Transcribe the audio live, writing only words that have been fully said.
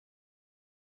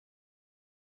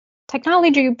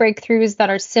technology breakthroughs that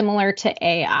are similar to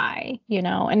AI,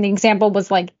 and the example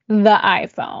was like the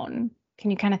iPhone.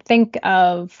 Can you kind of think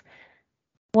of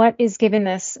what is giving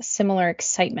this similar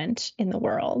excitement in the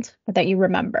world that you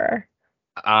remember?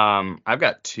 I've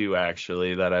got two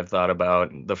actually that I've thought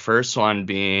about. The first one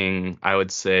being, I would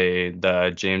say,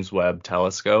 the James Webb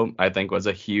Telescope, I think was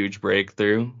a huge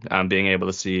breakthrough. Being able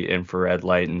to see infrared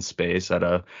light in space at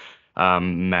a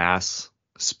mass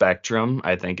spectrum,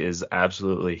 I think is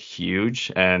absolutely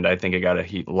huge. And I think it got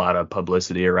a lot of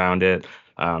publicity around it.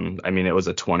 I mean, it was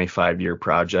a 25-year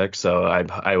project, so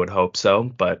I would hope so.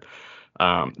 But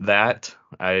and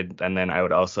then I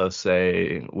would also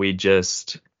say we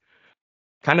just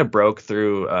kind of broke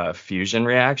through fusion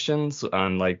reactions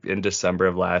on like in December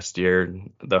of last year.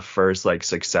 The first like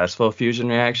successful fusion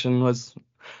reaction was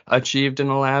achieved in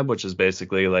a lab, which is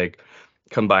basically like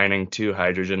combining two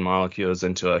hydrogen molecules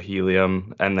into a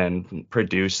helium and then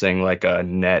producing like a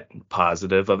net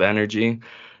positive of energy.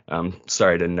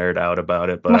 Sorry to nerd out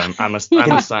about it, but I'm a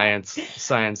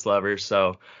science lover,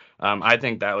 so I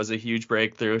think that was a huge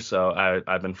breakthrough. So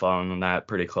I've been following that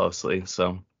pretty closely.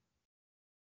 So.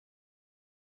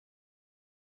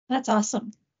 That's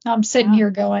awesome. I'm sitting here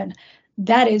going,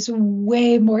 that is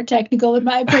way more technical in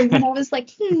my brain when I was like,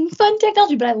 fun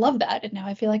technology, but I love that. And now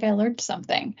I feel like I learned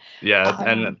something. Yeah,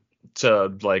 and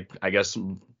to like, I guess,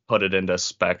 put it into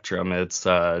spectrum, it's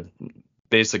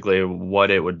basically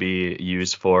what it would be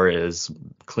used for is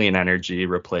clean energy,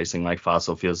 replacing like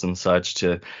fossil fuels and such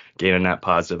to gain a net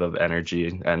positive of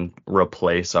energy and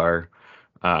replace our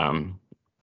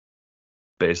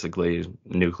basically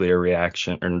nuclear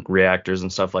reaction or reactors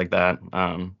and stuff like that.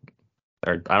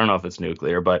 Or I don't know if it's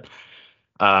nuclear, but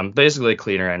basically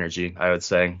cleaner energy, I would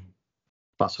say.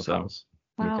 Fossil fuels,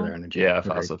 nuclear energy. Yeah,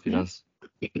 fossil fuels.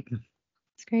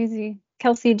 It's crazy.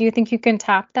 Kelsey, do you think you can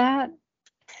top that?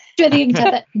 Do I think you can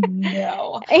top that?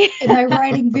 No. Am I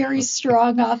riding very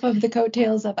strong off of the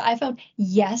coattails of iPhone?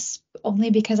 Yes,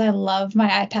 only because I love my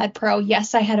iPad Pro.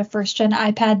 Yes, I had a first gen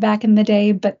iPad back in the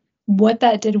day, but what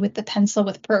that did with the pencil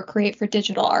with Procreate for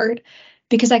digital art,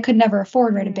 because I could never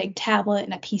afford a big tablet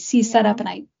and a PC setup, and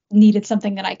I needed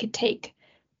something that I could take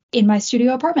in my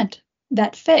studio apartment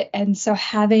that fit. And so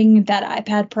having that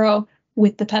iPad Pro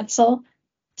with the pencil,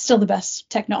 still the best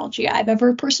technology I've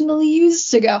ever personally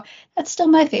used to go. That's still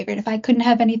my favorite. If I couldn't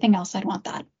have anything else, I'd want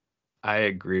that. I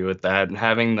agree with that.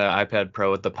 Having the iPad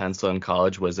Pro with the pencil in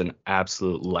college was an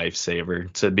absolute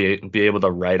lifesaver to be able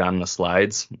to write on the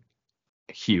slides.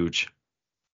 Huge.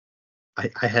 I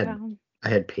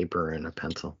had paper and a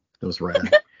pencil. It was rad.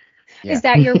 Yeah. Is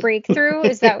that your breakthrough?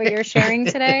 Is that what you're sharing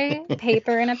today?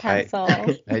 Paper and a pencil.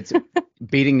 It's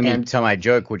beating me to my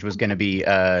joke, which was going to be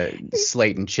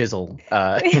slate and chisel.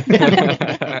 I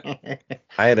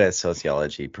had a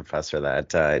sociology professor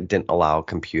that didn't allow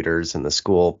computers, and the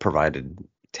school provided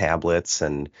tablets,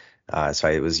 and so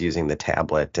I was using the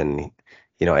tablet, and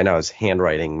and I was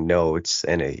handwriting notes,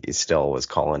 and he still was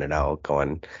calling it out,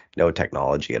 going, no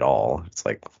technology at all. It's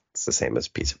like, it's the same as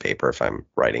a piece of paper if I'm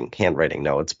handwriting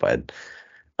notes. But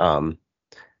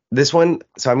this one,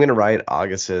 so I'm going to write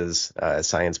August's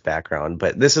science background,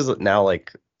 but this is now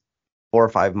like 4 or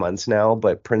 5 months now,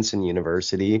 but Princeton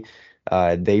University,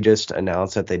 they just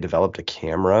announced that they developed a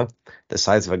camera the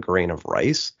size of a grain of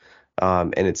rice.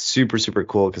 And it's super, super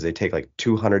cool because they take like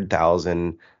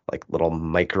 200,000 like little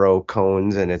micro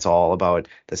cones, and it's all about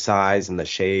the size and the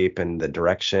shape and the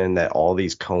direction that all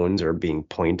these cones are being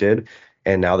pointed.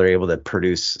 And now they're able to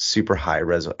produce super high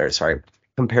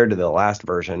compared to the last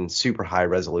version, super high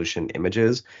resolution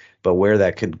images. But where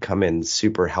that could come in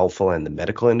super helpful in the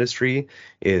medical industry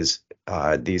is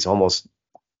these almost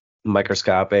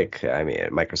microscopic, I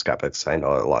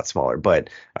know a lot smaller, but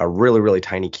really, really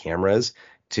tiny cameras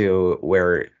to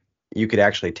where you could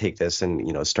actually take this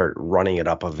and, start running it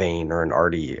up a vein or an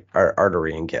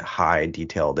artery and get high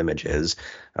detailed images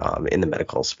in the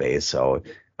medical space. So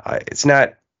it's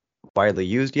not widely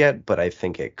used yet, but I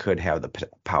think it could have the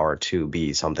power to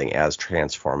be something as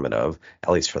transformative,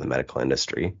 at least for the medical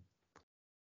industry.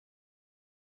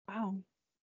 Wow.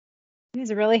 You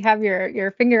guys really have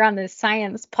your finger on the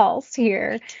science pulse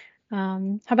here.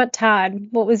 How about Todd?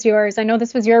 What was yours? I know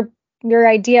this was your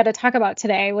idea to talk about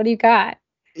today. What do you got?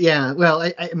 Yeah, well,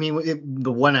 I mean,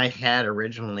 the one I had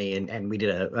originally, and we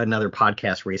did another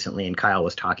podcast recently, and Kyle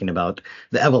was talking about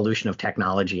the evolution of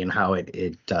technology and how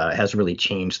it has really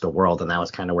changed the world, and that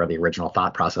was kind of where the original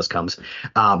thought process comes.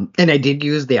 And I did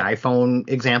use the iPhone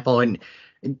example, and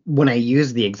when I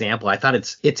used the example, I thought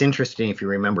it's interesting. If you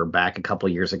remember back a couple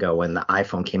years ago when the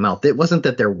iPhone came out, it wasn't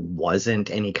that there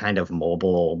wasn't any kind of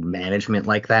mobile management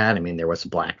like that. I mean, there was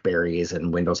BlackBerries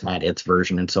and Windows had its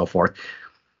version and so forth.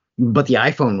 But the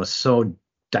iPhone was so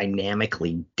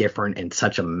dynamically different and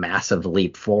such a massive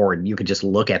leap forward. You could just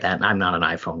look at that. And I'm not an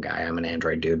iPhone guy. I'm an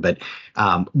Android dude. But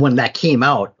when that came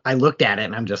out, I looked at it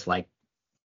and I'm just like,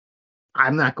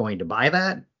 I'm not going to buy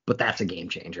that, but that's a game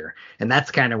changer. And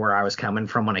that's kind of where I was coming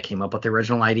from when I came up with the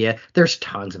original idea. There's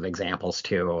tons of examples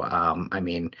too. I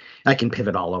mean, I can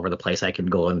pivot all over the place. I could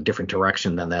go in a different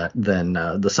direction than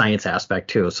the science aspect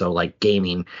too. So like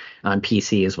gaming on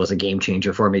PCs was a game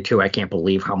changer for me too. I can't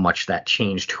believe how much that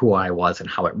changed who I was and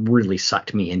how it really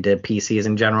sucked me into PCs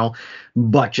in general.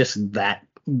 But just that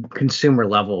consumer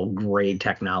level grade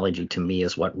technology to me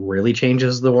is what really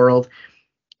changes the world.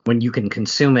 When you can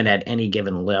consume it at any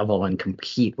given level and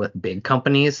compete with big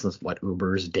companies, that's what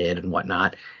Uber's did and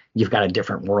whatnot, you've got a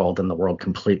different world, and the world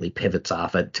completely pivots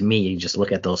off it. To me, you just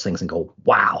look at those things and go,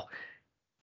 wow,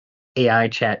 AI,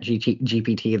 chat,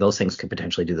 GPT, those things could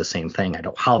potentially do the same thing. I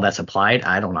don't how that's applied.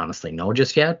 I don't honestly know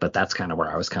just yet, but that's kind of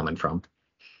where I was coming from.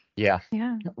 Yeah.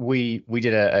 We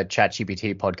did a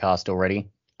ChatGPT podcast already,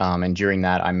 and during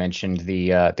that I mentioned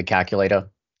the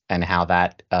calculator and how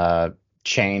that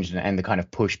changed and the kind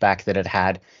of pushback that it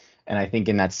had. And I think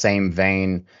in that same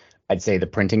vein, I'd say the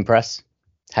printing press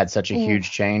had such a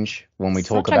huge change when we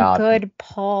talk about. Such a good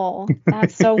pull.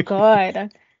 That's so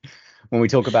good. When we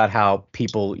talk about how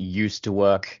people used to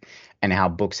work and how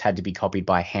books had to be copied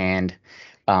by hand.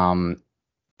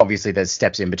 Obviously, there's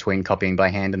steps in between copying by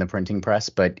hand and the printing press,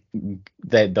 but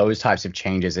those types of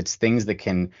changes, it's things that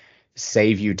can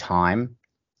save you time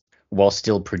while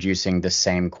still producing the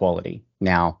same quality.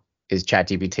 Now, is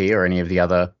ChatGPT or any of the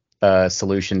other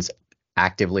solutions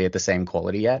actively at the same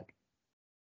quality yet?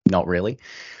 Not really.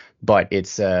 But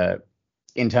it's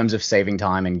in terms of saving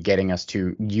time and getting us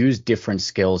to use different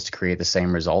skills to create the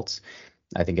same results,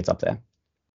 I think it's up there.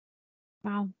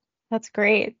 Wow, that's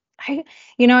great. I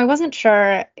wasn't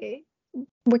sure.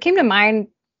 What came to mind,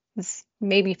 this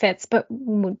maybe fits, but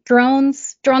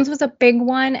drones was a big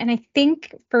one. And I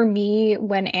think for me,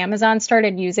 when Amazon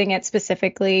started using it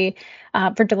specifically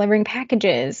for delivering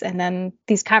packages, and then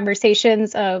these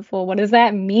conversations of, well, what does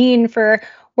that mean for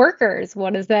workers?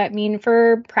 What does that mean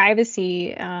for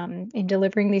privacy in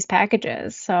delivering these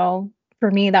packages? So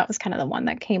for me, that was kind of the one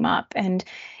that came up. And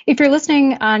if you're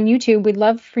listening on YouTube, we'd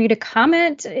love for you to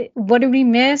comment. What did we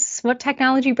miss? What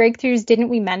technology breakthroughs didn't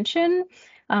we mention?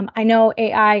 I know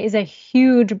AI is a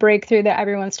huge breakthrough that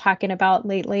everyone's talking about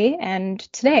lately. And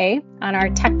today on our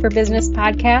Tech for Business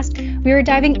podcast, we are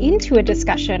diving into a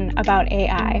discussion about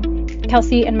AI.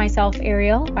 Kelsey and myself,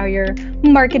 Ariel, are your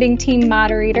marketing team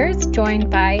moderators, joined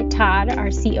by Todd,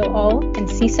 our COO and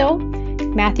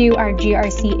CISO, Matthew, our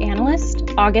GRC analyst,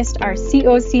 August, our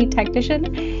COC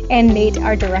technician, and Nate,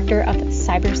 our director of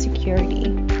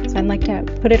cybersecurity. So I'd like to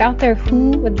put it out there,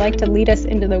 who would like to lead us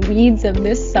into the weeds of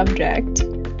this subject?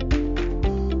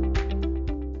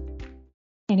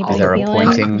 Anybody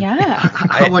feeling? Yeah.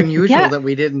 How unusual that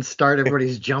we didn't start.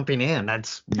 Everybody's jumping in.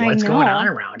 That's what's going on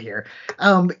around here.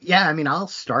 Yeah, I mean, I'll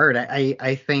start.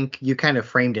 I think you kind of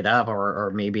framed it up,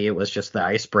 or maybe it was just the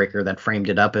icebreaker that framed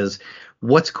it up as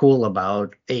what's cool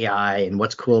about AI and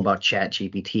what's cool about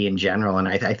ChatGPT in general. And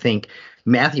I think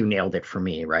Matthew nailed it for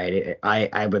me, right?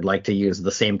 I would like to use the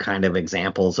same kind of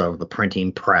examples of the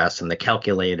printing press and the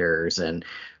calculators and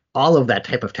all of that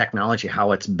type of technology,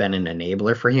 how it's been an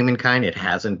enabler for humankind. It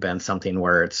hasn't been something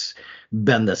where it's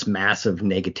been this massive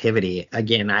negativity.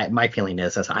 Again, my feeling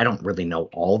is I don't really know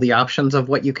all the options of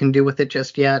what you can do with it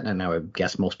just yet. And I would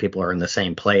guess most people are in the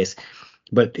same place.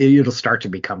 But it'll start to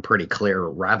become pretty clear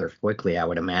rather quickly, I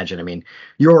would imagine. I mean,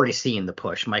 you're already seeing the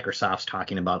push. Microsoft's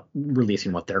talking about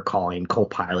releasing what they're calling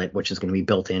Copilot, which is going to be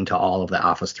built into all of the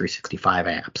Office 365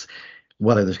 apps.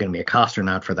 Whether there's going to be a cost or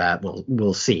not for that,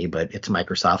 we'll see. But it's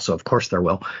Microsoft, so of course there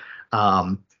will.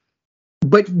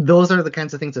 But those are the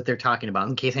kinds of things that they're talking about.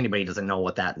 In case anybody doesn't know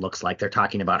what that looks like, they're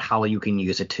talking about how you can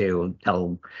use it to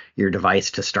tell your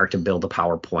device to start to build a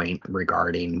PowerPoint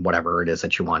regarding whatever it is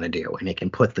that you want to do. And it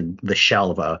can put the shell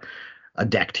of a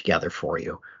deck together for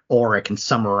you, or it can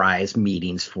summarize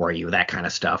meetings for you, that kind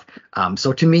of stuff.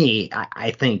 So to me,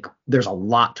 I think there's a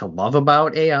lot to love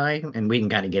about AI, and we can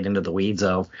kind of get into the weeds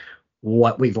of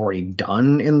what we've already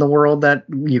done in the world that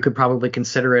you could probably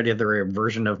consider it either a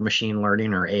version of machine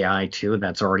learning or AI too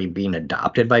that's already being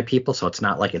adopted by people. So it's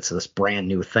not like it's this brand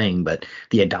new thing, but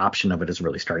the adoption of it is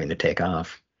really starting to take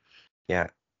off. Yeah,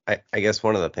 I guess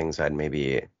one of the things I'd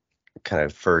maybe kind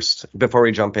of first, before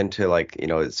we jump into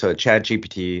so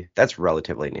ChatGPT, that's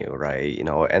relatively new, right?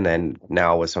 And then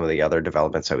now with some of the other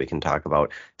developments that we can talk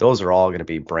about, those are all going to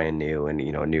be brand new and,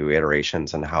 new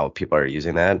iterations and how people are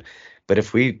using that. But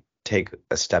if we take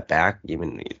a step back,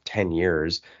 even 10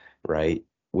 years, right?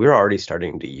 we're already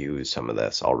starting to use some of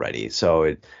this already.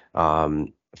 So,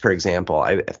 for example,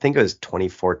 I think it was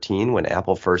 2014 when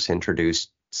Apple first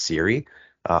introduced Siri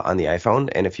on the iPhone,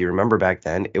 and if you remember back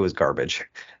then, it was garbage.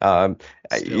 Still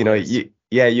is.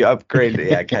 You upgrade,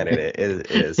 yeah, kind of it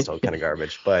is still kind of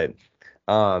garbage,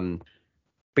 um,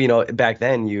 but back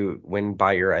then you went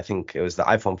by I think it was the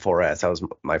iPhone 4S. That was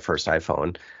my first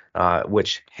iPhone,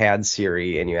 which had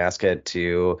Siri, and you ask it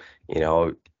to,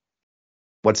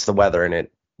 what's the weather, and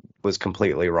it was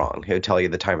completely wrong. It would tell you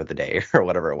the time of the day or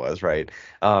whatever it was, right?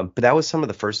 But that was some of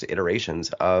the first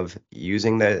iterations of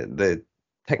using the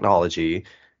technology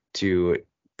to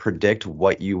predict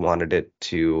what you wanted it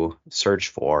to search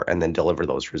for and then deliver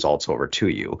those results over to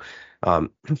you.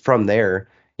 From there,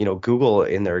 Google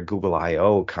in their Google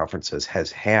I/O conferences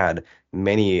has had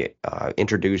many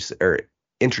introduced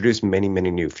many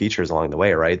new features along the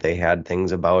way, right? They had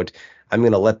things about, I'm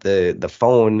going to let the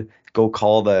phone go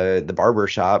call the barber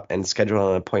shop and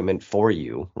schedule an appointment for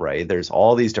you, right? There's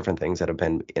all these different things that have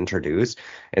been introduced.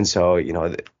 And so,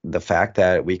 the fact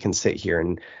that we can sit here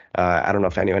and I don't know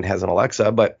if anyone has an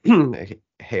Alexa, but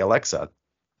hey, Alexa,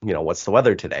 what's the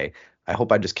weather today? I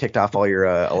hope I just kicked off all your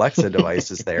Alexa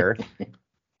devices there.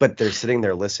 But they're sitting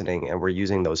there listening, and we're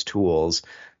using those tools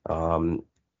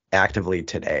actively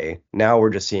today. Now we're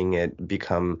just seeing it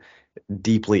become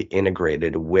deeply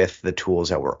integrated with the tools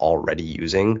that we're already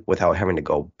using without having to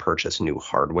go purchase new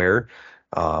hardware,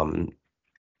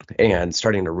 and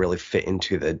starting to really fit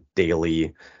into the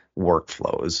daily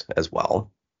workflows as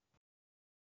well.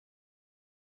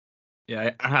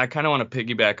 Yeah, I kind of want to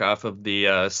piggyback off of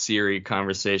the Siri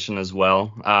conversation as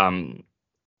well.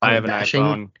 I have an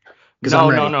iPhone.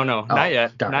 No, not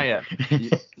yet, darn. not yet.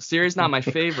 Siri's not my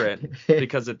favorite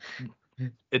because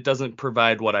it doesn't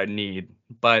provide what I need,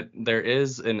 but there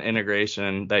is an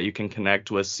integration that you can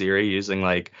connect with Siri using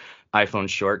like iPhone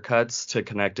shortcuts to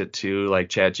connect it to like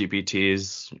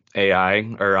ChatGPT's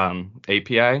AI or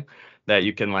API, that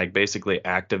you can like basically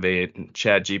activate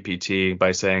ChatGPT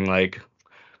by saying like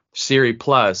Siri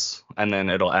Plus, and then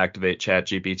it'll activate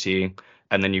ChatGPT,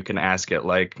 and then you can ask it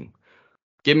like,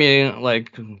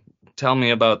 tell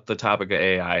me about the topic of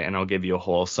AI, and I'll give you a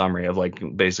whole summary of like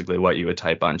basically what you would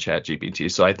type on ChatGPT.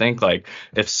 So I think like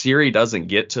if Siri doesn't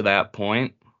get to that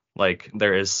point, like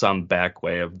there is some back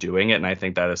way of doing it, and I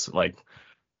think that is like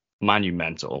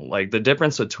monumental. Like the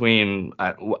difference between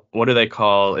what do they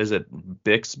call? Is it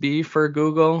Bixby for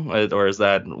Google, or is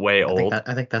that way old?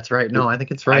 I think that's right. No, I think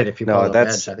it's right. That's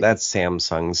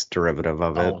Samsung's derivative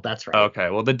of it. Oh, that's right. Okay,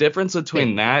 well the difference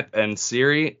between that and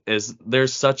Siri is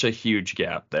there's such a huge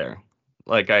gap there.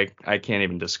 Like I can't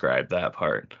even describe that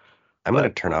part. I'm going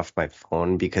to turn off my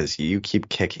phone because you keep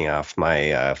kicking off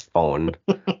my phone.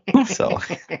 So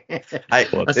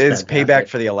it's payback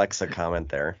for the Alexa comment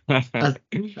there. I was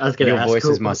going to Your ask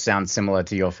voices must sound similar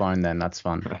to your phone then. That's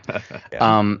fun.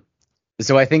 Yeah.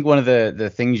 So I think one of the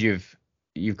things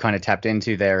you've kind of tapped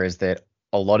into there is that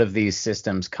a lot of these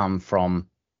systems come from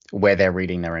where they're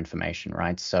reading their information,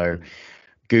 right? So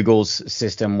Google's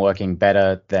system working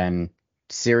better than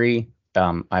Siri.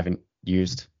 I haven't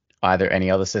used either any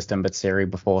other system but Siri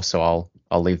before, so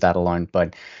I'll leave that alone.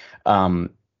 But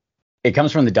it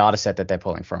comes from the data set that they're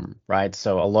pulling from, right?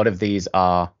 So a lot of these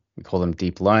are, we call them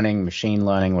deep learning, machine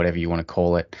learning, whatever you want to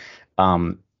call it.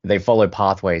 They follow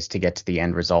pathways to get to the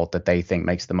end result that they think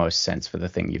makes the most sense for the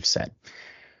thing you've said.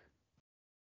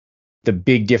 The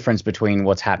big difference between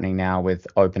what's happening now with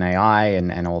OpenAI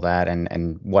and all that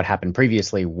and what happened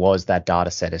previously was that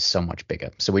data set is so much bigger.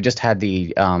 So we just had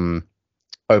the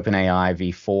OpenAI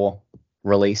V4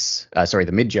 release, the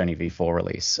Midjourney V4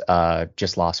 release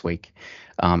just last week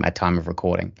at time of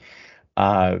recording.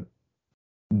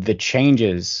 The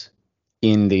changes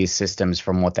in these systems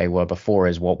from what they were before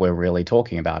is what we're really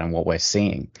talking about and what we're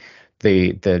seeing.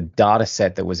 The data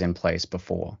set that was in place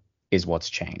before is what's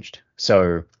changed.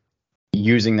 So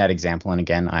using that example, and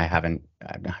again, I haven't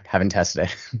tested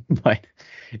it, but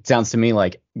it sounds to me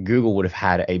like Google would have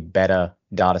had a better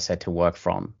data set to work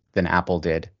from than Apple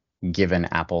did, given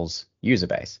Apple's user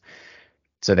base.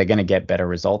 So they're going to get better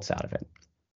results out of it.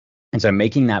 And so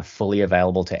making that fully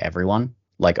available to everyone,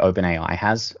 like OpenAI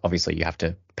has, obviously you have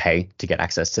to pay to get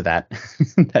access to that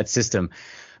that system,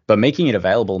 but making it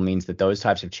available means that those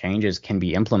types of changes can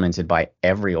be implemented by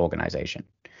every organization,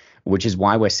 which is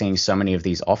why we're seeing so many of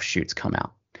these offshoots come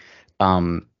out.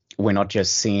 We're not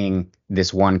just seeing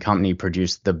this one company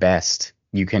produce the best.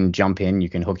 You can jump in, you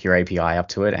can hook your API up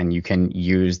to it, and you can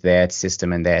use their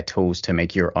system and their tools to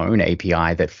make your own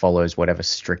API that follows whatever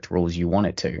strict rules you want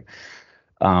it to.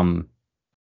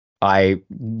 I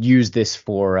use this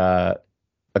for a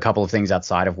couple of things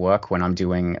outside of work when I'm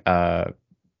doing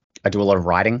I do a lot of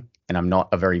writing, and I'm not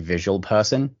a very visual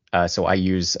person. So I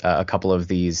use a couple of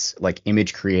these like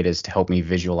image creators to help me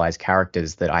visualize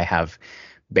characters that I have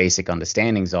basic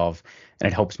understandings of, and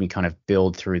it helps me kind of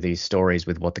build through these stories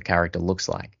with what the character looks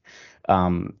like.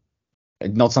 Um,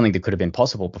 Not something that could have been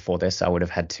possible before this. I would have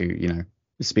had to,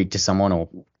 speak to someone or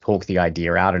talk the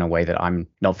idea out in a way that I'm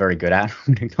not very good at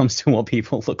when it comes to what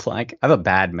people look like. I have a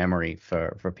bad memory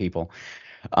for people.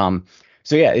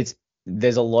 So yeah,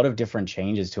 there's a lot of different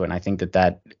changes to it, and I think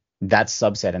that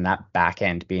subset and that back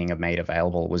end being made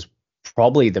available was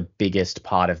probably the biggest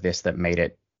part of this that made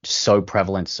it so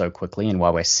prevalent so quickly, and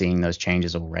why we're seeing those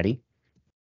changes already.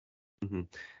 Mm-hmm.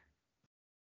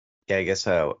 Yeah, I guess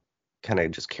kind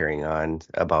of just carrying on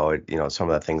about some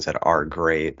of the things that are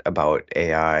great about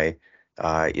AI.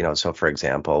 So for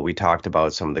example, we talked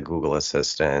about some of the Google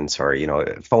assistants or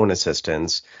phone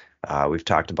assistants. We've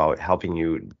talked about helping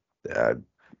you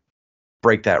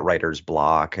break that writer's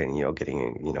block and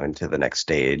getting into the next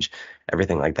stage,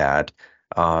 everything like that.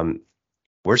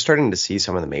 We're starting to see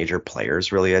some of the major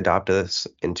players really adopt this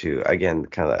into, again,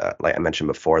 kind of like I mentioned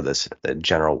before, the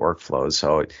general workflows.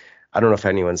 So I don't know if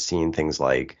anyone's seen things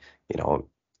like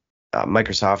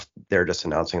Microsoft, they're just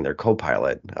announcing their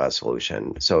Copilot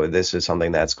solution. So this is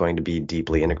something that's going to be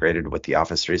deeply integrated with the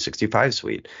Office 365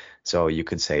 suite. So you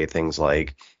could say things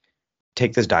like,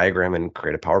 take this diagram and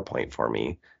create a PowerPoint for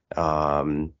me.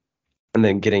 And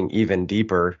then getting even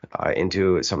deeper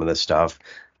into some of this stuff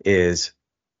is,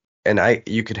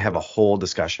 you could have a whole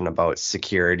discussion about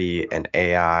security and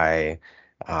AI,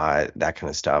 that kind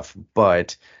of stuff.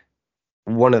 But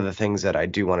one of the things that I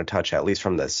do want to touch, at least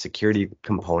from the security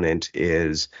component,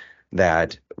 is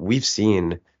that we've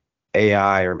seen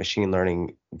AI or machine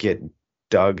learning get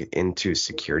dug into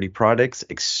security products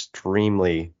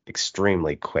extremely,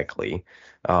 extremely quickly.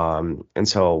 And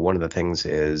so one of the things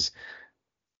is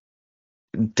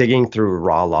digging through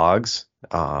raw logs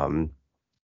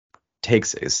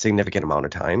takes a significant amount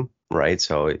of time, right?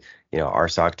 So, our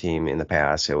SOC team in the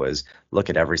past, it was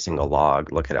look at every single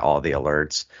log, look at all the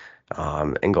alerts,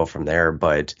 and go from there.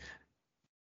 But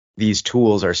these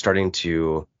tools are starting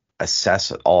to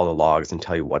assess all the logs and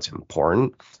tell you what's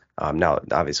important. Now,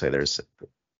 obviously, there's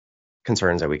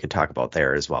concerns that we could talk about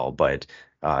there as well, but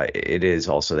it is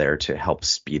also there to help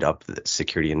speed up the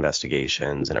security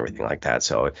investigations and everything like that.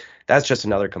 So that's just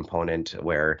another component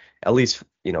where, at least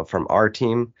from our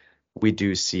team, we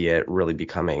do see it really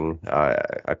becoming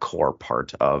a core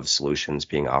part of solutions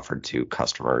being offered to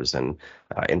customers and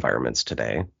environments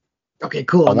today. Okay,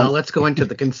 cool. Now let's go into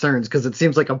the concerns, because it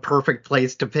seems like a perfect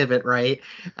place to pivot, right?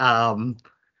 I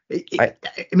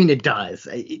mean, it does.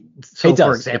 For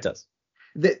example, it does.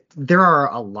 There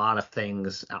are a lot of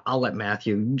things. I'll let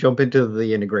Matthew jump into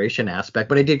the integration aspect,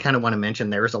 but I did kind of want to mention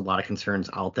there's a lot of concerns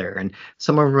out there, and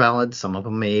some are valid, some of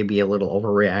them may be a little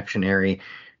overreactionary.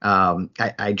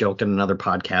 I joked in another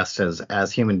podcast,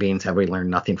 as human beings, have we learned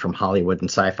nothing from Hollywood and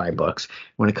sci-fi books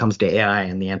when it comes to AI?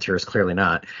 And the answer is clearly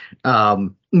not.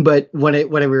 But when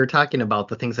we were talking about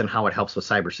the things and how it helps with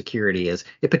cybersecurity, is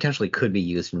it potentially could be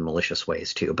used in malicious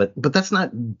ways too. But that's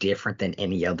not different than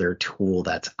any other tool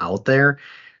that's out there.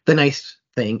 The nice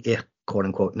thing, if quote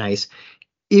unquote nice,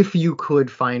 if you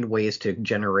could find ways to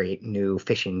generate new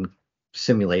phishing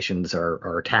simulations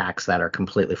or attacks that are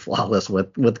completely flawless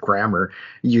with grammar,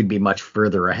 you'd be much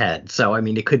further ahead. So, I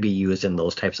mean, it could be used in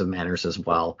those types of manners as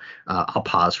well. I'll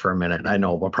pause for a minute. I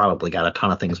know we've probably got a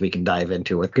ton of things we can dive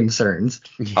into with concerns.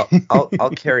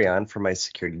 I'll carry on for my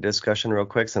security discussion real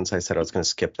quick, since I said I was going to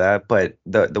skip that. But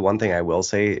the one thing I will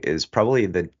say is probably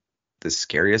the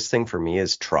scariest thing for me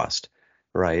is trust,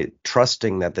 right?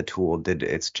 Trusting that the tool did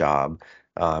its job.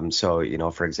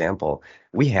 So, for example,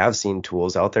 we have seen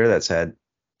tools out there that said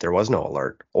there was no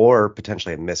alert, or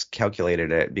potentially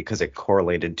miscalculated it because it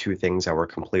correlated two things that were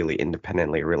completely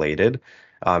independently related,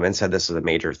 and said this is a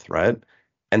major threat.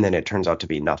 And then it turns out to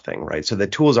be nothing, right? So the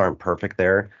tools aren't perfect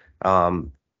there. But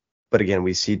again,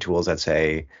 we see tools that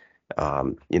say,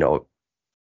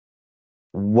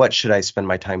 what should I spend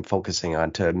my time focusing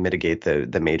on to mitigate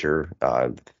the major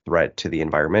threat to the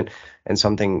environment? And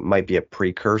something might be a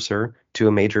precursor to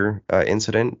a major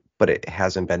incident, but it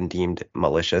hasn't been deemed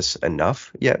malicious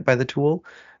enough yet by the tool.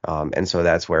 And so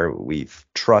that's where we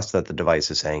trust that the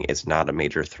device is saying it's not a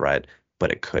major threat,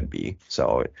 but it could be.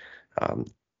 So I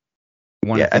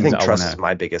think trust is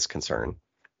my biggest concern.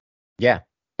 Yeah.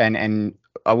 And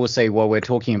I will say, while we're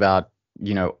talking about,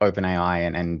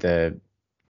 OpenAI and the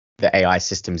AI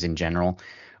systems in general,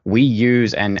 we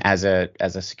use, and as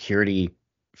a security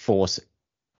force,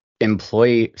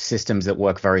 employ systems that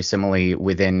work very similarly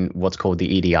within what's called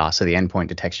the EDR, so the endpoint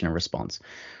detection and response.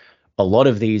 A lot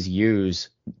of these use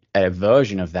a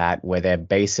version of that where they're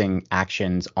basing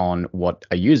actions on what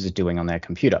a user's doing on their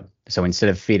computer. So instead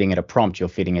of feeding it a prompt, you're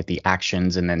feeding it the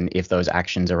actions, and then if those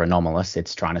actions are anomalous,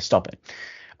 it's trying to stop it.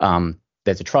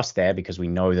 There's a trust there because we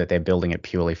know that they're building it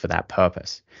purely for that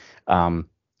purpose.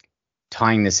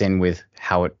 Tying this in with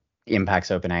how it impacts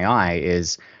OpenAI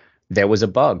is there was a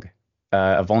bug,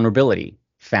 a vulnerability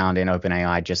found in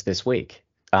OpenAI just this week.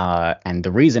 And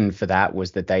the reason for that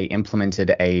was that they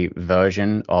implemented a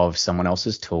version of someone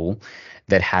else's tool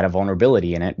that had a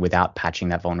vulnerability in it without patching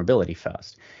that vulnerability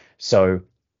first. So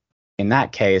in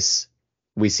that case,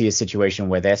 we see a situation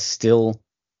where they're still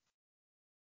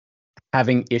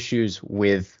having issues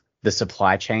with the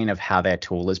supply chain of how their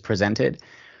tool is presented,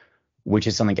 which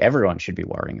is something everyone should be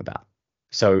worrying about.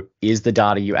 So is the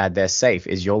data you add there safe?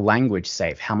 Is your language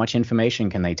safe? How much information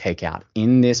can they take out?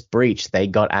 In this breach, they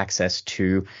got access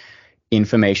to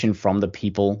information from the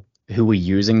people who were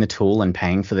using the tool and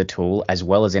paying for the tool, as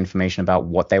well as information about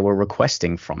what they were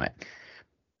requesting from it.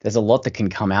 There's a lot that can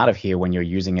come out of here when you're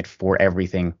using it for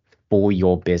everything for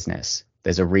your business.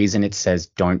 There's a reason it says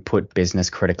don't put business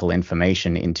critical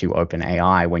information into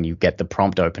OpenAI when you get the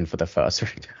prompt open for the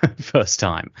first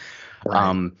time.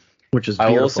 Right. Which is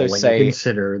beautiful also when you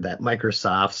consider that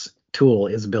Microsoft's tool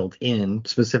is built in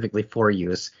specifically for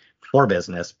use for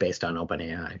business based on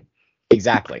OpenAI.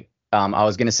 Exactly. I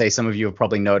was going to say some of you have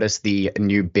probably noticed the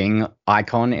new Bing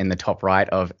icon in the top right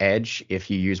of Edge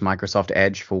if you use Microsoft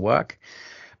Edge for work.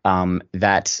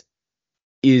 That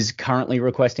is currently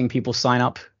requesting people sign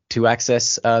up to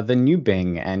access the new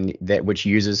Bing, and that which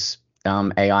uses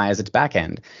AI as its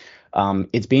backend.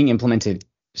 It's being implemented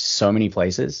so many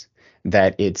places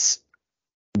that it's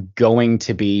going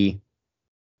to be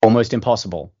almost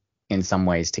impossible in some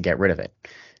ways to get rid of it.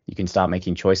 You can start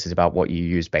making choices about what you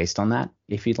use based on that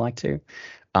if you'd like to.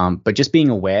 But just being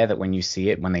aware that when you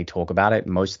see it, when they talk about it,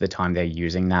 most of the time they're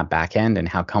using that backend, and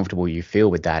how comfortable you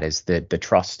feel with that is the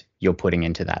trust you're putting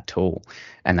into that tool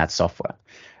and that software.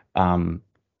 I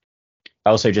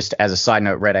also, just as a side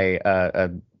note, read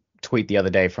a tweet the other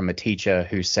day from a teacher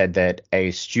who said that a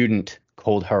student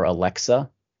called her Alexa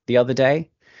the other day.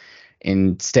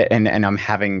 Instead, and I'm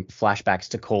having flashbacks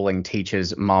to calling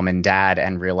teachers mom and dad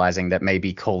and realizing that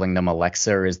maybe calling them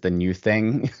Alexa is the new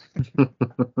thing.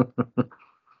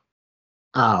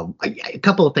 A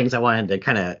couple of things I wanted to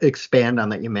kind of expand on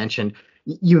that you mentioned.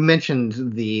 You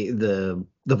mentioned the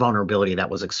vulnerability that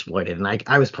was exploited, and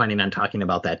I was planning on talking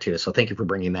about that too. So thank you for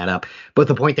bringing that up. But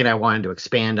the point that I wanted to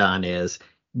expand on is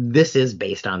this is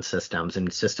based on systems,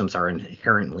 and systems are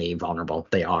inherently vulnerable.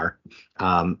 They are.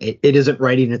 It isn't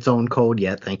writing its own code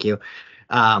yet. Thank you.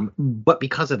 But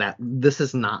because of that, this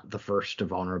is not the first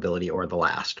vulnerability or the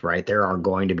last, right? There are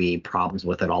going to be problems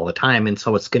with it all the time. And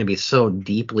so it's going to be so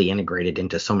deeply integrated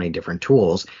into so many different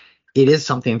tools. It is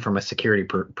something from a security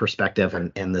perspective,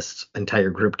 and this entire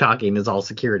group talking is all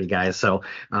security guys. So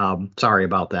sorry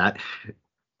about that.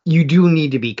 You do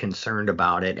need to be concerned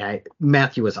about it.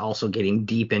 Matthew is also getting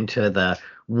deep into the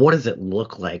what does it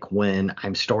look like when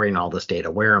I'm storing all this data?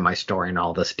 Where am I storing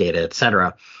all this data, et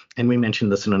cetera? And we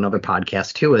mentioned this in another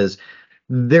podcast too, is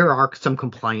there are some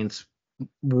compliance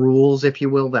rules, if you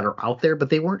will, that are out there,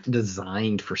 but they weren't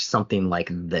designed for something like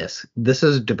this. This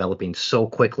is developing so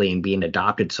quickly and being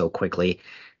adopted so quickly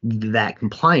that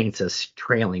compliance is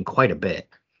trailing quite a bit.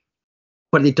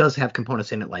 But it does have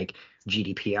components in it like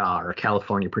GDPR or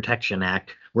California Protection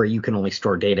Act, where you can only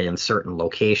store data in certain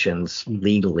locations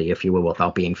legally, if you will,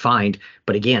 without being fined.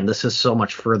 But again, this is so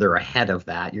much further ahead of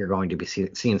that. You're going to be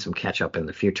seeing some catch up in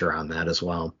the future on that as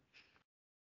well.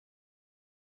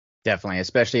 Definitely,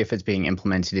 especially if it's being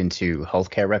implemented into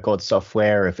healthcare record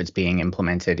software, if it's being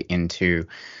implemented into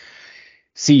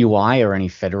CUI or any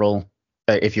federal,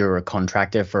 if you're a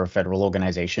contractor for a federal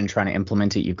organization trying to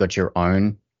implement it, you've got your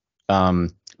own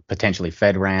potentially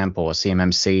FedRAMP or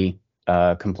CMMC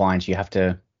compliance you have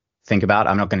to think about.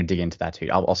 I'm not going to dig into that too.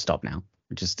 I'll stop now.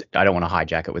 I don't want to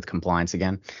hijack it with compliance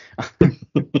again.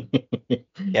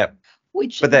 Yep.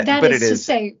 That is to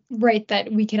say, right,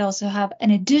 that we could also have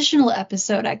an additional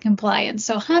episode at compliance.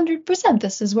 So 100%,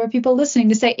 this is where people listening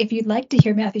to say, if you'd like to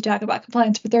hear Matthew talk about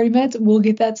compliance for 30 minutes, we'll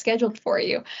get that scheduled for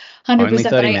you. 100%. Only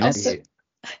 30 minutes?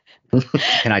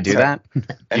 Can I do that?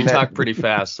 You talk pretty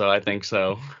fast, so I think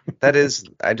so. That is,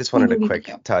 I just wanted a quick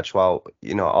touch. While,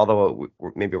 although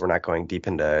maybe we're not going deep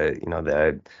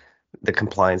into, the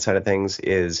compliance side of things,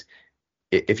 is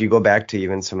if you go back to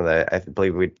even some of the, I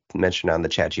believe we mentioned on the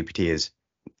ChatGPT, is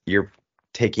you're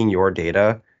taking your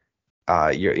data,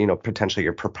 potentially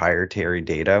your proprietary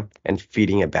data, and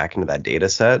feeding it back into that data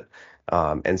set.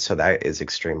 And so that is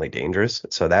extremely dangerous.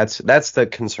 So that's the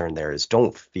concern there, is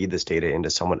don't feed this data into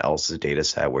someone else's data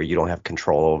set where you don't have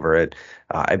control over it.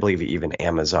 I believe even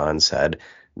Amazon said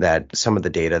that some of the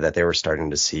data that they were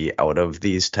starting to see out of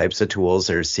these types of tools,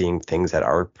 they're seeing things that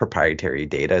are proprietary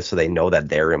data. So they know that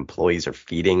their employees are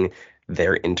feeding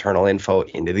their internal info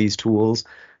into these tools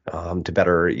to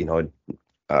better,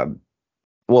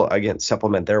 well, again,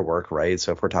 supplement their work, right?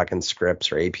 So if we're talking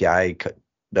scripts or API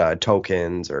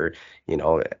tokens or,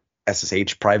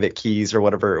 SSH private keys or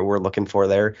whatever we're looking for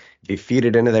there, if you feed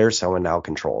it into there, someone now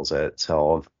controls it.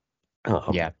 So,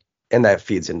 Yeah. And that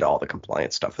feeds into all the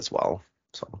compliance stuff as well.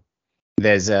 So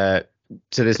There's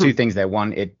two things there.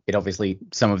 One, it obviously,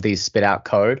 some of these spit out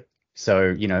code,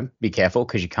 so be careful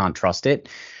because you can't trust it,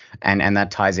 and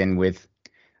that ties in with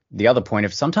the other point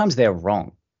of sometimes they're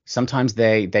wrong. Sometimes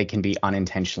they can be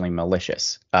unintentionally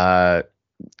malicious.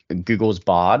 Google's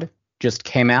Bard just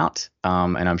came out,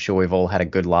 and I'm sure we've all had a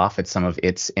good laugh at some of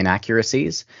its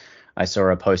inaccuracies. I saw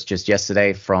a post just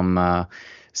yesterday from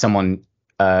someone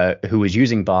who was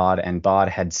using Bard, and Bard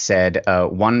had said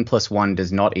 1 + 1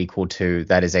 does not equal 2.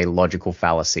 That is a logical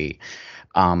fallacy.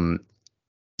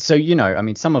 So,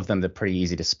 some of them, they're pretty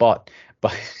easy to spot,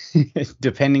 but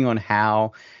depending on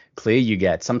how clear you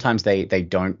get, sometimes they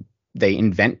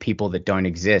invent people that don't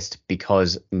exist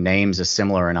because names are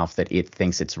similar enough that it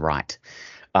thinks it's right.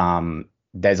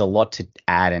 There's a lot to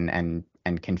add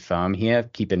and confirm here.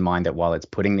 Keep in mind that while it's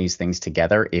putting these things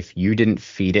together, if you didn't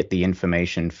feed it the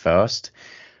information first,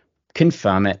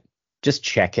 confirm it, just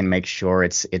check and make sure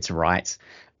it's right.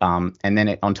 And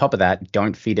then on top of that,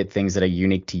 don't feed it things that are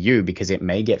unique to you, because it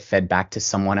may get fed back to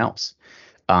someone else.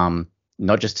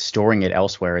 Not just storing it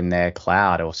elsewhere in their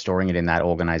cloud or storing it in that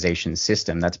organization's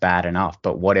system. That's bad enough.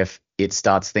 But what if it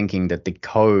starts thinking that the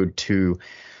code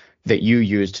that you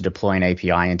use to deploy an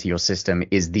API into your system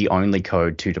is the only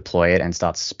code to deploy it, and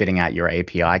starts spitting out your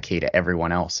API key to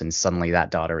everyone else, and suddenly that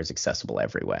data is accessible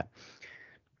everywhere?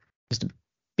 Just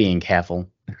being careful.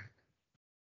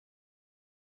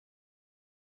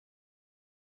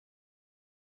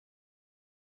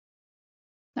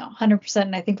 No, 100%.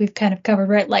 And I think we've kind of covered,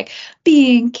 right? Like,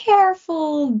 being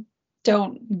careful,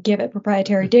 don't give it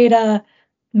proprietary data.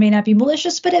 May not be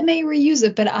malicious, but it may reuse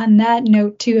it. But on that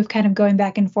note, too, of kind of going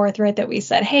back and forth, right, that we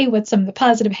said, hey, what's some of the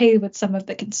positive? Hey, what's some of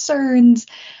the concerns?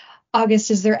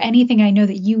 August, is there anything, I know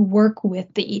that you work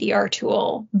with the EDR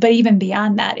tool, but even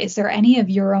beyond that, is there any of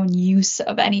your own use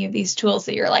of any of these tools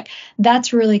that you're like,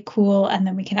 that's really cool? And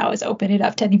then we can always open it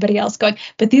up to anybody else going,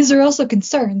 but these are also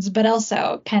concerns, but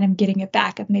also kind of getting it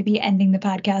back of maybe ending the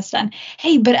podcast on,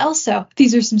 hey, but also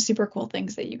these are some super cool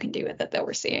things that you can do with it that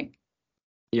we're seeing.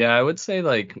 Yeah, I would say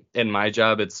like in my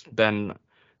job, it's been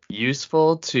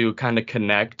useful to kind of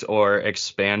connect or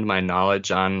expand my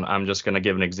knowledge on, I'm just going to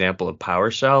give an example of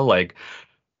PowerShell. Like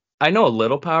I know a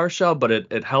little PowerShell, but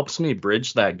it helps me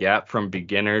bridge that gap from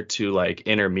beginner to like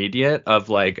intermediate of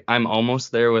like, I'm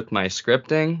almost there with my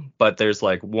scripting, but there's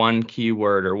like one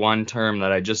keyword or one term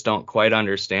that I just don't quite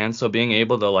understand. So being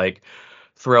able to like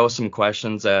throw some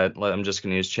questions at, I'm just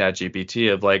going to use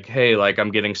ChatGPT of like, hey, like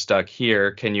I'm getting stuck here.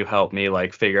 Can you help me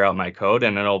like figure out my code?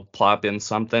 And it'll plop in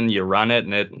something, you run it,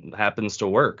 and it happens to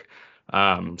work.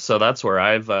 So that's where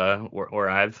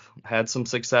I've had some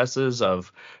successes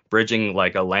of bridging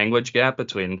like a language gap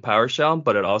between PowerShell,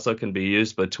 but it also can be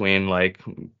used between like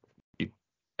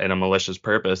in a malicious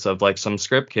purpose of like some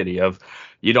script kiddie of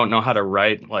you don't know how to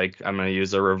write, like I'm going to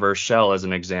use a reverse shell as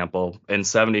an example. In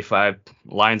 75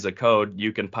 lines of code,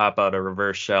 you can pop out a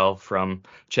reverse shell from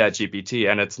ChatGPT,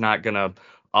 and it's not going to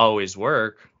always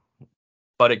work,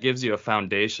 but it gives you a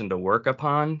foundation to work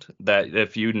upon that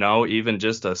if you know even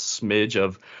just a smidge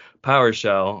of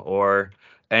PowerShell or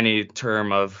any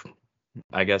term of,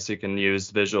 I guess you can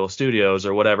use Visual Studios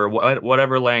or whatever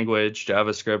language,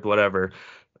 JavaScript, whatever,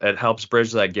 it helps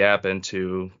bridge that gap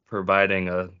into providing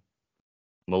a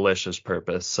malicious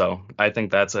purpose. So I think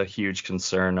that's a huge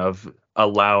concern of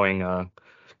allowing a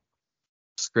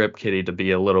script kiddie to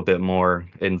be a little bit more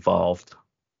involved.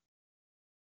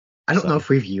 I don't know if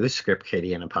we've used Script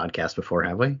Kiddie in a podcast before,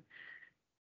 have we?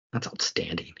 That's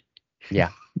outstanding. Yeah.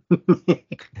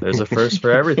 There's a first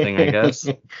for everything, I guess.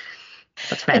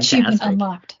 That's fantastic. Achievement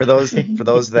unlocked. For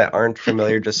those that aren't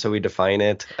familiar, just so we define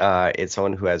it, it's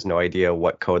someone who has no idea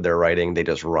what code they're writing. They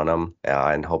just run them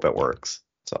and hope it works.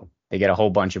 So they get a whole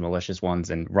bunch of malicious ones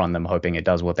and run them hoping it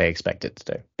does what they expect it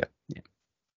to do. Yeah.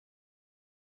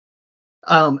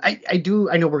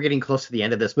 I know we're getting close to the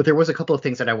end of this, but there was a couple of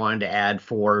things that I wanted to add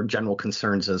for general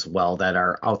concerns as well that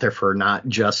are out there for not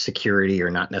just security or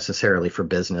not necessarily for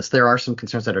business. There are some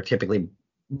concerns that are typically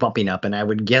bumping up, and I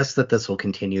would guess that this will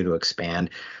continue to expand.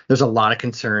 There's a lot of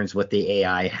concerns with the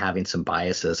AI having some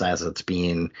biases as it's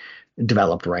being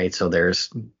developed, right? So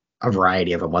there's a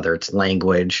variety of them, whether it's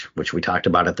language, which we talked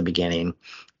about at the beginning,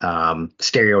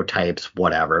 stereotypes,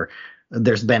 whatever.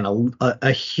 There's been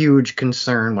a huge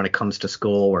concern when it comes to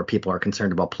school where people are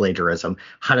concerned about plagiarism.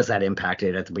 How does that impact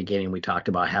it? At the beginning, we talked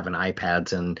about having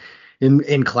iPads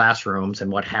in classrooms and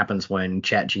what happens when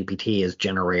ChatGPT is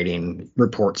generating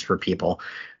reports for people.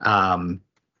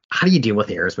 How do you deal with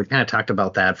errors? We kind of talked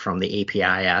about that from the API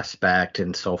aspect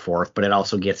and so forth, but it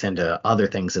also gets into other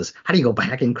things is how do you go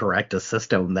back and correct a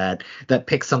system that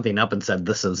picks something up and said,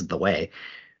 this is the way?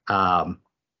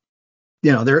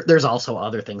 There's also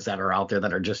other things that are out there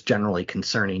that are just generally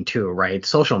concerning too, right?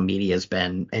 Social media has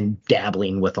been and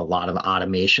dabbling with a lot of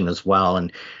automation as well.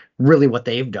 And really what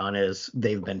they've done is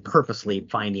they've been purposely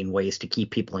finding ways to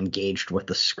keep people engaged with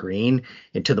the screen,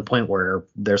 and to the point where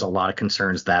there's a lot of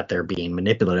concerns that they're being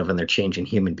manipulative and they're changing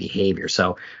human behavior.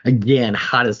 So again,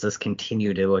 how does this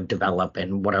continue to develop,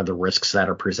 and what are the risks that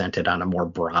are presented on a more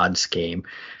broad scheme?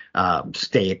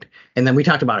 State. And then we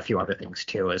talked about a few other things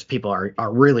too, as people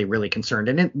are really, really concerned,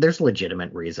 and there's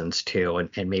legitimate reasons too.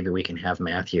 And maybe we can have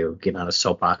Matthew get on a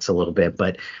soapbox a little bit,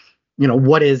 but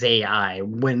what is AI?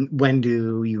 When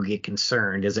do you get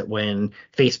concerned? Is it when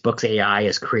Facebook's AI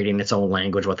is creating its own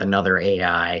language with another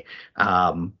AI?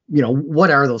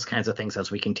 What are those kinds of things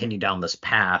as we continue down this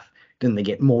path? Then they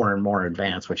get more and more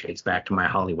advanced, which gets back to my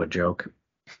Hollywood joke.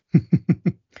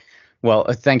 Well,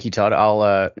 thank you, Todd.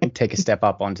 I'll take a step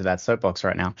up onto that soapbox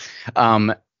right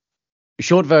now.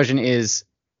 Short version is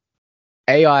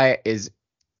AI is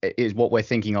what we're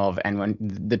thinking of, and when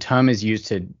the term is used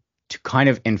to kind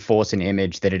of enforce an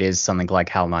image that it is something like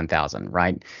HAL 9000,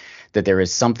 right? That there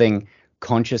is something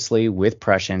consciously with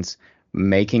prescience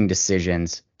making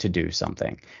decisions to do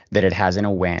something, that it has an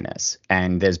awareness.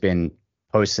 And there's been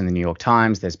posts in the New York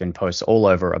Times, there's been posts all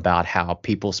over about how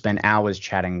people spend hours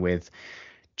chatting with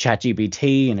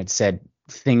ChatGPT, and it said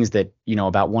things that,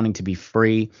 about wanting to be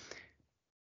free.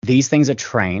 These things are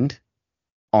trained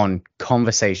on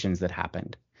conversations that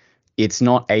happened. It's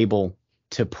not able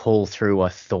to pull through a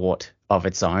thought of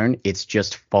its own. It's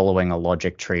just following a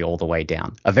logic tree all the way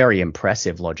down, a very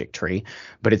impressive logic tree,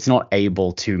 but it's not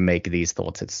able to make these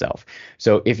thoughts itself.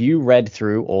 So if you read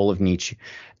through all of Nietzsche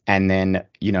and then,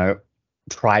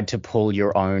 tried to pull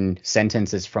your own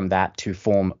sentences from that to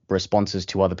form responses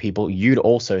to other people, you'd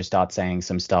also start saying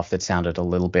some stuff that sounded a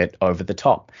little bit over the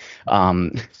top.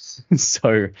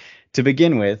 So to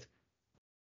begin with,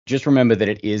 just remember that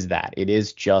it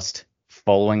is just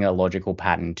following a logical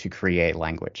pattern to create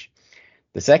language.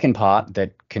 The second part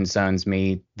that concerns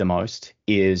me the most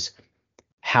is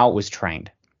how it was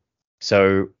trained.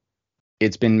 So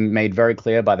it's been made very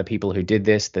clear by the people who did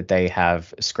this that they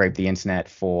have scraped the internet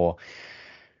for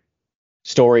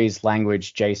stories,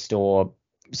 language, JSTOR,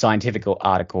 scientific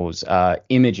articles,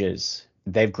 images.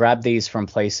 They've grabbed these from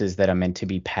places that are meant to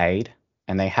be paid,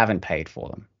 and they haven't paid for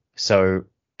them. So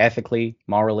ethically,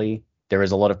 morally, there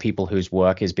is a lot of people whose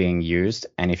work is being used.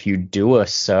 And if you do a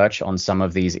search on some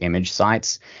of these image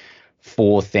sites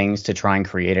for things to try and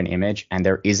create an image, and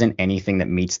there isn't anything that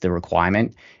meets the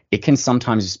requirement, it can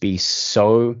sometimes be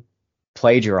so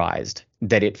plagiarized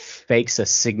that it fakes a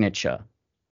signature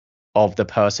of the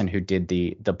person who did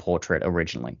the portrait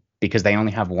originally, because they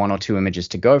only have one or two images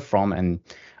to go from, and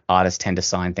artists tend to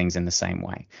sign things in the same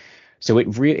way. So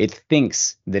it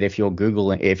thinks that if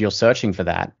you're searching for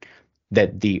that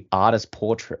the artist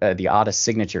portrait, the artist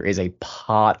signature is a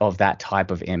part of that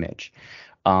type of image.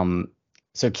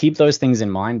 So keep those things in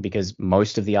mind, because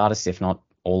most of the artists, if not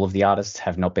all of the artists,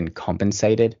 have not been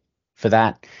compensated for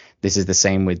that. This is the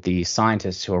same with the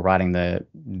scientists who are writing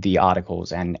the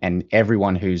articles and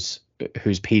everyone whose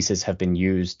pieces have been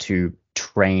used to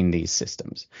train these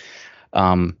systems.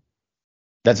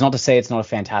 That's not to say it's not a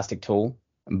fantastic tool,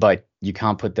 but you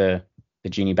can't put the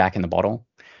genie back in the bottle.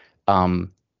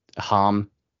 Harm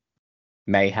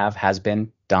has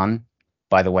been done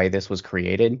by the way this was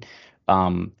created.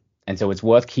 And so it's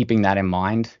worth keeping that in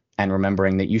mind and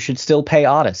remembering that you should still pay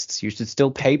artists. You should still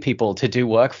pay people to do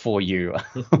work for you.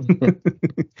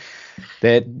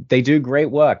 They do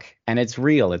great work, and it's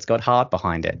real. It's got heart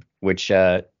behind it, which,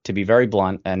 to be very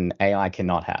blunt, an AI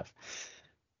cannot have.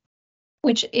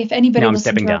 Which, if anybody I'm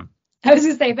stepping down. I was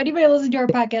going to say, if anybody listened to our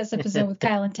podcast episode with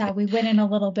Kyle and Todd, we went in a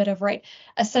little bit of,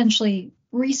 essentially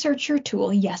research your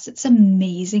tool. Yes, it's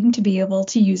amazing to be able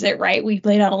to use it, right? We've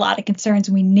laid out a lot of concerns.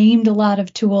 We named a lot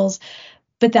of tools,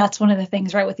 but that's one of the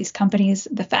things, right, with these companies.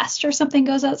 The faster something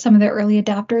goes out, some of the early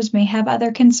adopters may have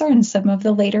other concerns. Some of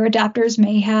the later adopters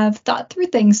may have thought through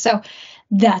things. So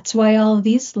That's why all of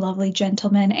these lovely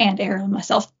gentlemen and Ariel and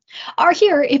myself are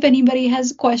here. If anybody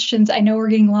has questions, I know we're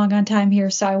getting long on time here,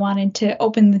 so I wanted to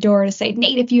open the door to say,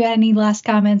 Nate, if you had any last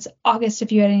comments, August,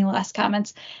 if you had any last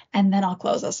comments, and then I'll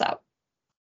close us out.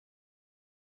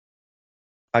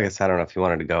 I guess I don't know if you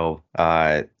wanted to go.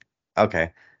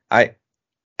 Okay. I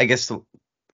guess kind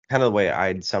of the way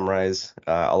I'd summarize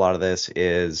a lot of this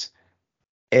is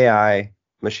AI,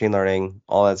 machine learning,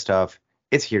 all that stuff.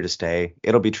 It's here to stay.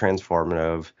 It'll be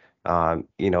transformative.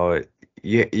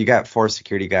 You got 4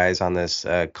 security guys on this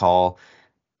call.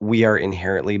 We are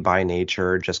inherently by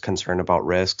nature just concerned about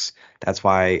risks. That's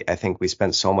why I think we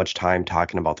spent so much time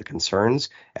talking about the concerns,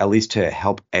 at least to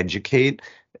help educate.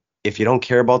 If you don't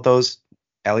care about those,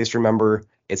 at least remember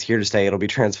it's here to stay. It'll be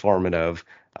transformative.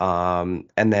 And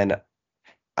then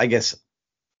I guess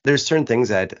there's certain things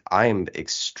that I am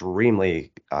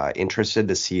extremely interested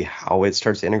to see how it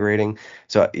starts integrating.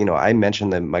 So, I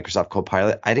mentioned the Microsoft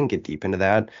Copilot. I didn't get deep into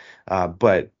that,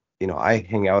 but, I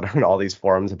hang out on all these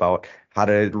forums about how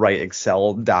to write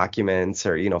Excel documents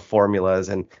or, formulas,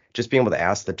 and just being able to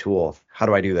ask the tool, how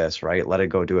do I do this, right? Let it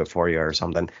go do it for you or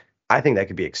something. I think that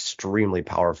could be extremely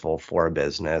powerful for a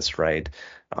business, right?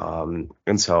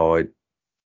 And so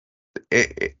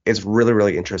it's really,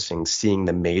 really interesting seeing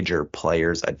the major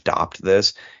players adopt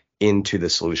this into the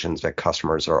solutions that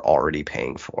customers are already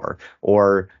paying for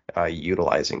or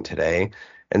utilizing today.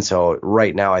 And so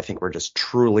right now, I think we're just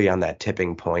truly on that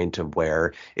tipping point of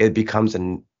where it becomes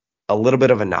a little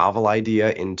bit of a novel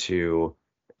idea into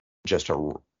just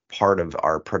a part of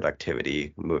our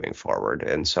productivity moving forward.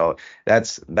 And so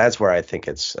that's where I think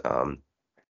it's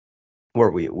where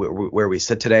we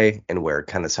sit today and where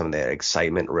kind of some of that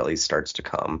excitement really starts to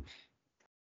come.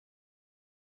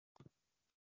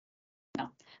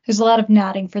 There's a lot of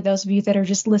nodding for those of you that are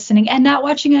just listening and not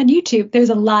watching on YouTube. There's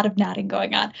a lot of nodding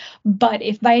going on. But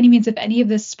if by any means, if any of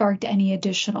this sparked any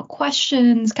additional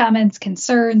questions, comments,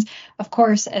 concerns, of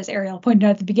course, as Ariel pointed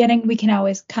out at the beginning, we can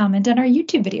always comment on our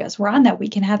YouTube videos. We're on that. We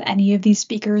can have any of these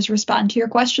speakers respond to your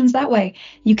questions that way.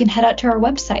 You can head out to our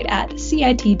website at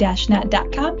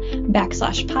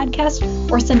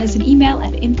cit-net.com/podcast or send us an email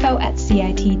at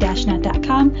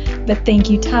info@cit-net.com. But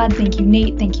thank you, Todd. Thank you,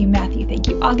 Nate. Thank you, Matthew. Thank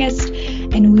you, August.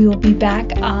 And we will be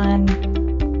back on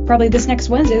probably this next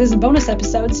Wednesday. This is a bonus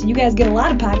episode, so you guys get a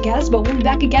lot of podcasts, but we'll be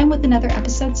back again with another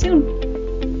episode soon.